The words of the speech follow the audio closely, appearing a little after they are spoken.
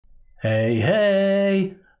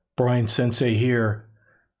Hey, Brian Sensei here.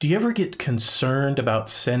 Do you ever get concerned about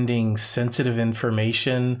sending sensitive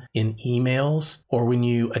information in emails or when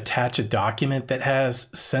you attach a document that has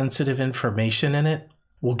sensitive information in it?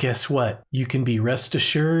 Well, guess what? You can be rest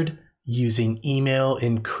assured using email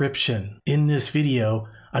encryption. In this video,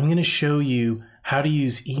 I'm going to show you how to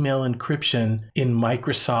use email encryption in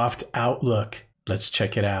Microsoft Outlook. Let's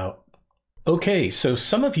check it out. Okay, so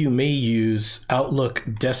some of you may use Outlook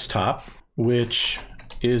Desktop, which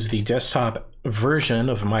is the desktop version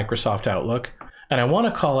of Microsoft Outlook. And I want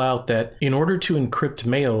to call out that in order to encrypt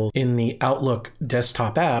mail in the Outlook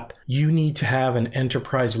desktop app, you need to have an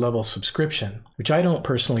enterprise level subscription, which I don't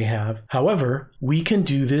personally have. However, we can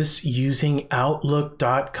do this using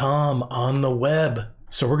Outlook.com on the web.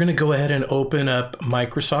 So we're going to go ahead and open up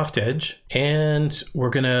Microsoft Edge, and we're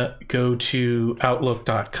going to go to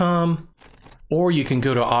Outlook.com. Or you can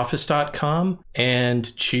go to office.com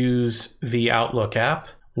and choose the Outlook app.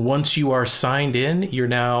 Once you are signed in, you're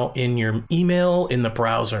now in your email in the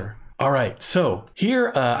browser. All right, so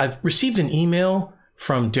here I've received an email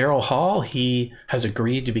from Daryl Hall. He has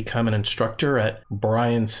agreed to become an instructor at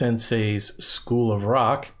Brian Sensei's School of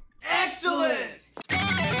Rock. Excellent!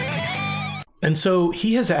 And so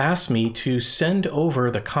he has asked me to send over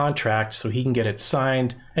the contract so he can get it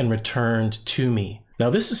signed and returned to me. Now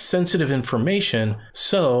this is sensitive information,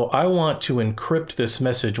 so I want to encrypt this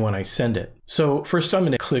message when I send it. So first I'm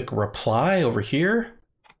going to click reply over here,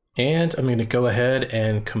 and I'm going to go ahead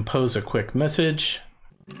and compose a quick message.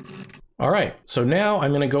 All right, so now I'm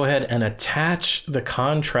going to go ahead and attach the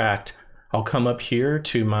contract. I'll come up here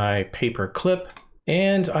to my paper clip,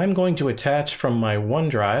 and I'm going to attach from my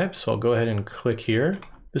OneDrive. So I'll go ahead and click here.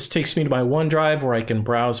 This takes me to my OneDrive where I can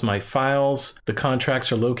browse my files. The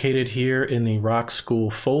contracts are located here in the Rock School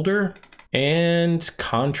folder and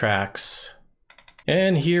contracts.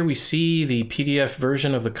 And here we see the PDF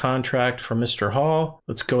version of the contract from Mr. Hall.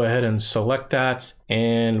 Let's go ahead and select that,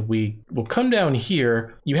 and we will come down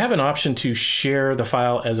here. You have an option to share the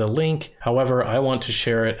file as a link. However, I want to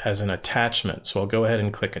share it as an attachment. So I'll go ahead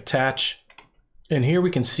and click attach. And here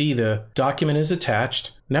we can see the document is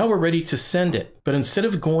attached. Now we're ready to send it. But instead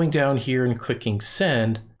of going down here and clicking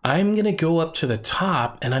send, I'm going to go up to the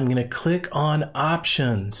top and I'm going to click on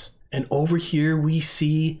options. And over here we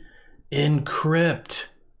see encrypt.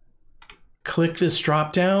 Click this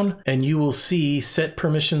drop down and you will see set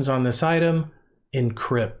permissions on this item,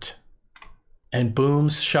 encrypt. And boom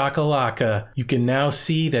shakalaka, you can now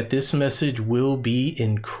see that this message will be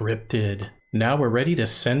encrypted. Now we're ready to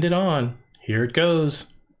send it on. Here it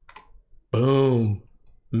goes. Boom.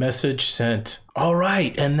 Message sent. All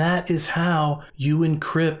right, and that is how you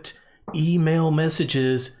encrypt email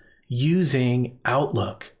messages using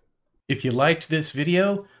Outlook. If you liked this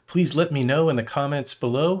video, please let me know in the comments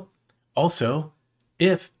below. Also,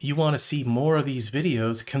 if you want to see more of these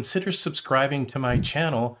videos, consider subscribing to my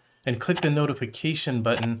channel and click the notification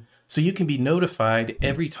button so you can be notified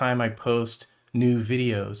every time I post new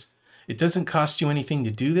videos. It doesn't cost you anything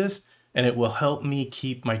to do this, and it will help me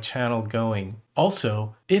keep my channel going.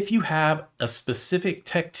 Also, if you have a specific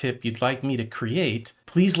tech tip you'd like me to create,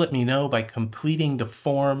 please let me know by completing the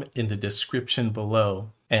form in the description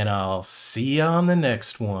below. And I'll see you on the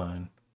next one.